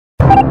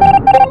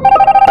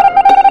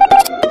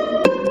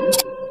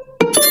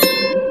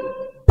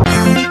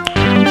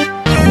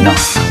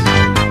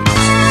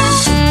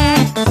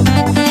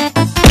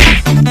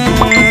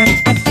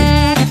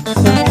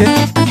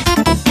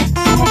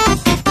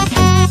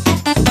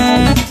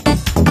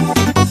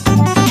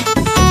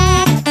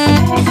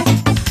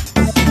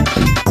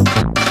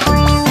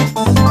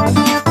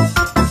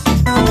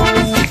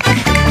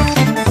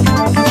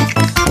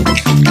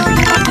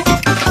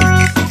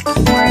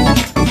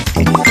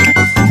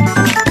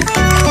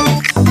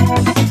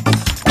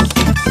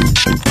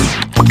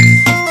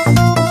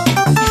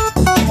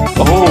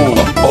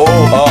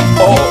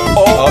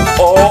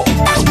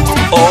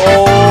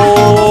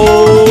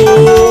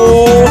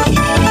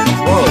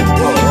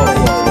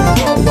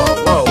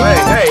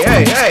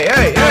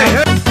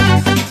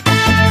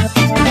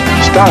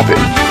Stop it.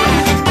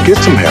 Get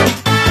some help.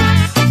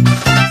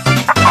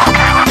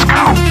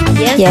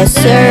 Yes,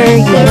 sir.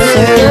 Yes,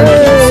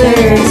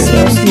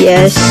 sir.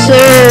 Yes,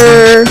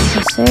 sir.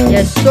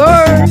 Yes,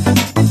 sir.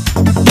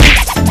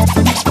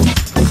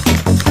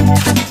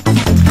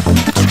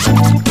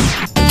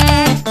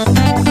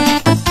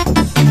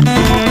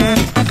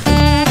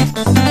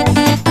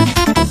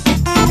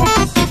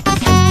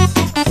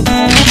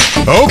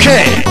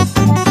 Okay.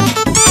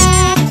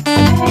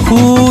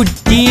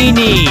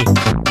 Houdini.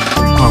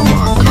 Oh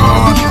my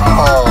God.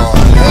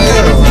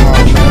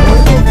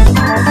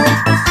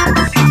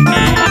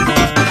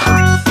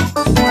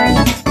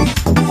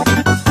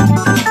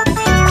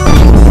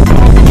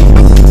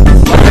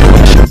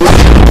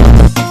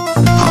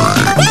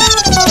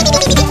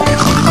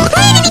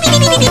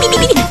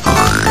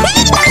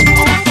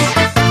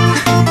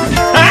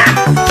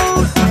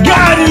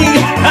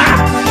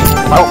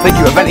 I don't think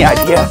you have any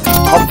idea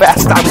how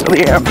fast I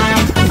really am.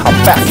 How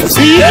fast this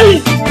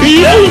is.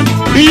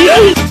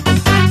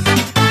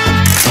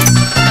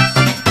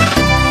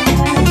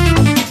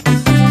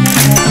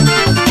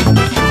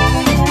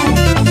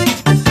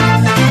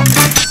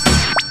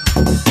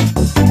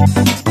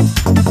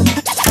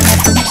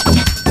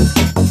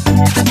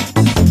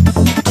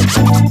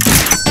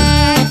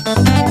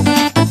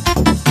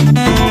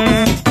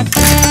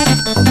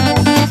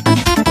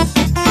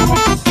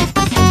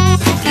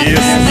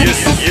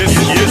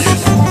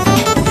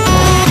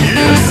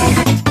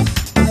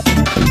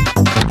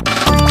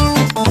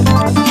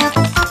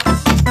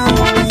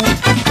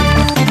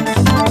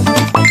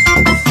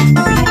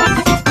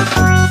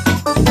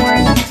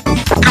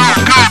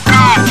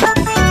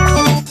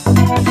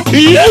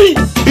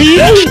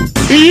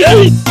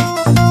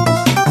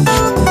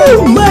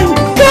 Oh my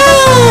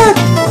God!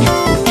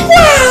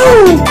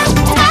 Wow!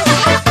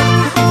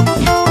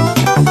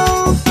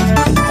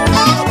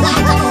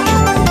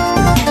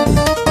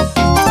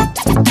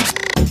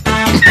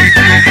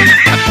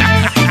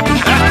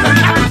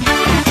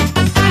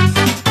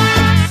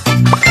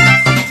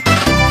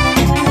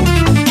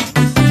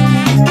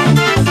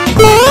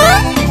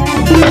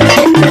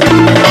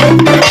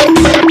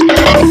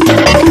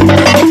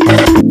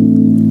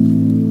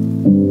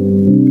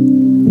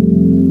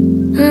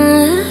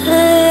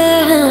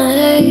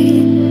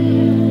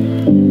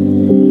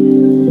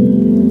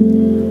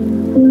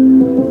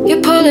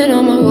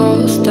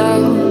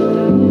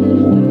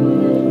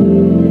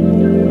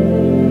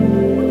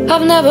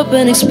 I've never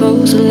been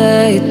exposed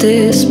like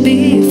this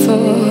before.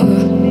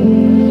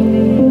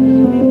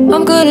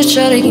 I'm good at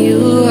shutting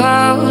you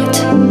out.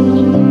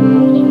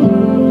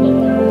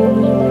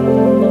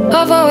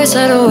 I've always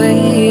had a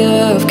way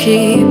of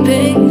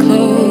keeping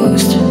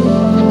closed.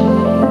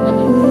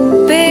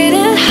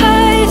 Beating,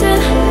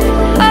 hiding,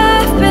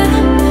 I've been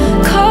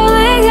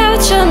calling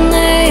out your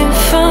name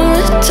from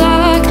the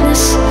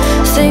darkness,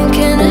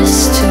 thinking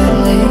it's too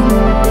late.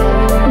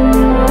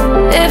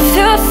 If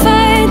you're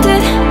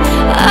finding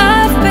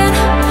I've been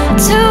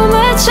too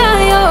much on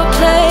your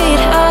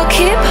plate, I'll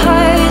keep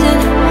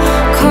hiding,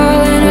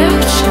 calling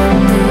out your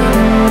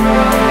name,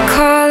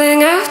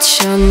 calling out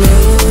your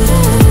name,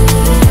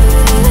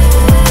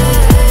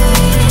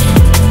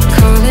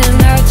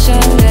 calling out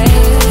your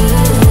name,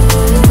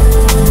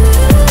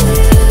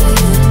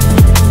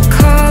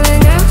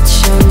 calling out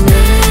your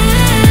name,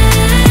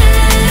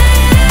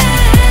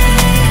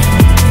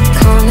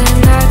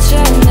 calling out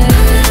your name.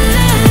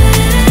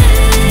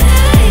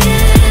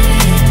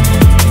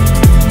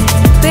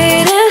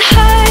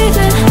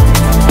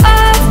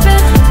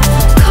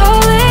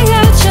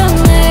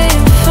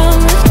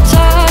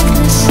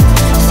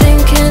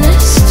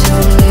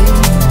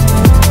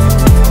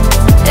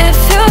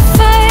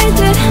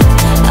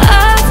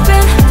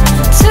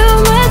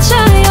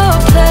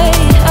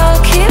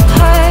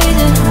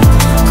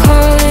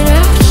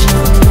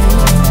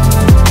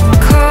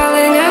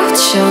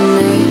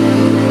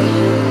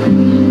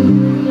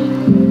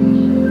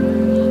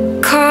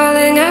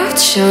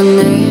 Your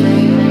name.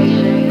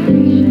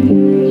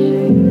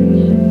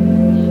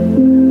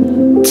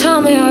 Tell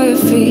me how you're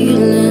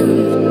feeling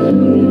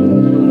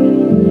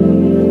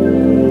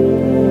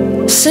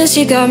since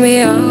you got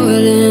me out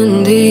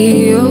in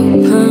the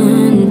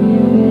open.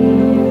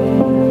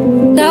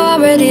 Now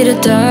I'm ready to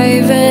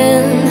dive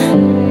in.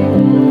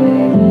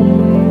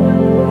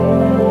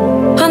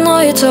 I know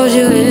you told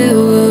you it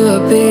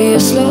would be a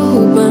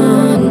slow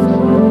burn.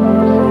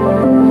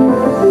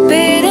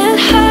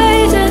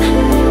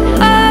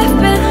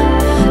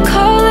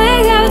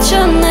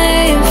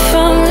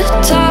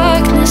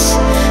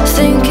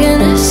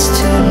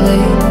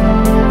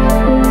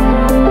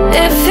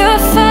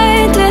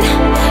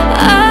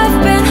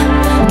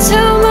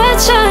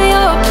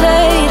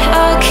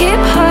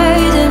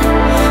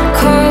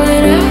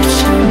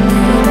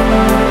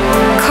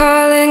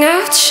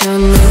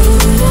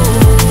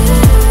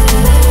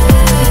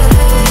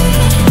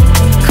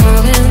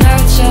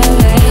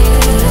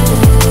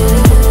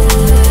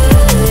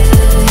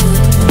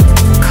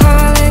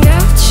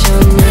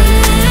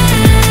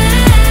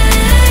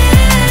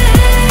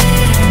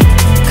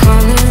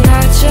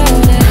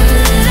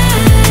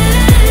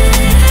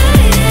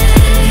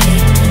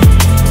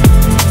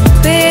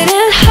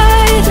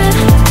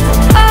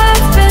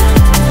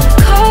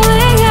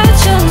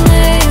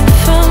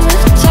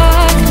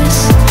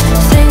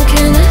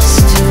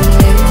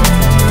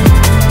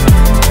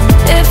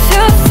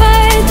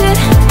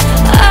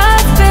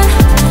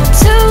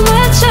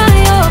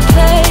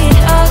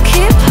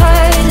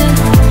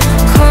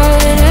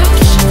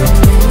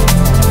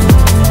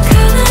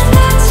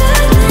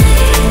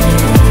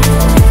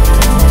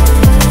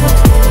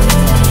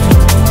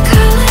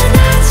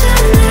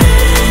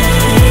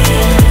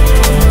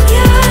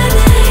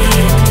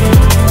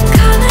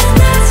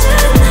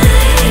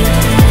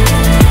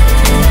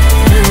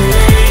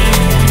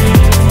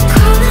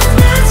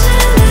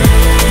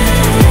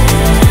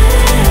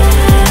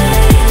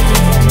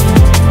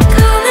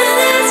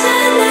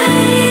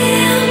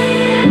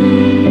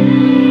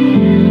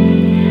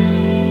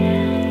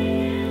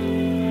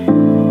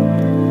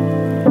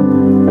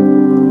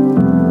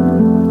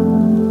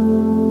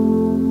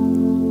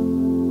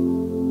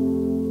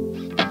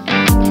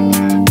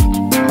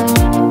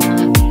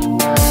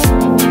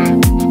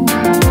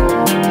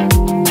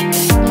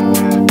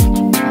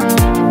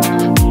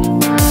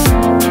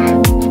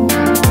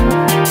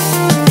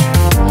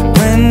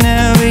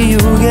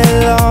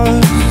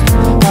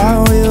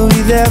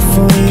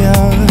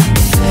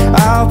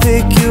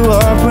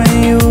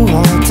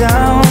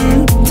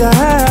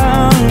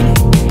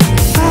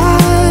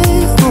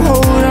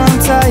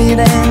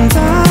 breathing.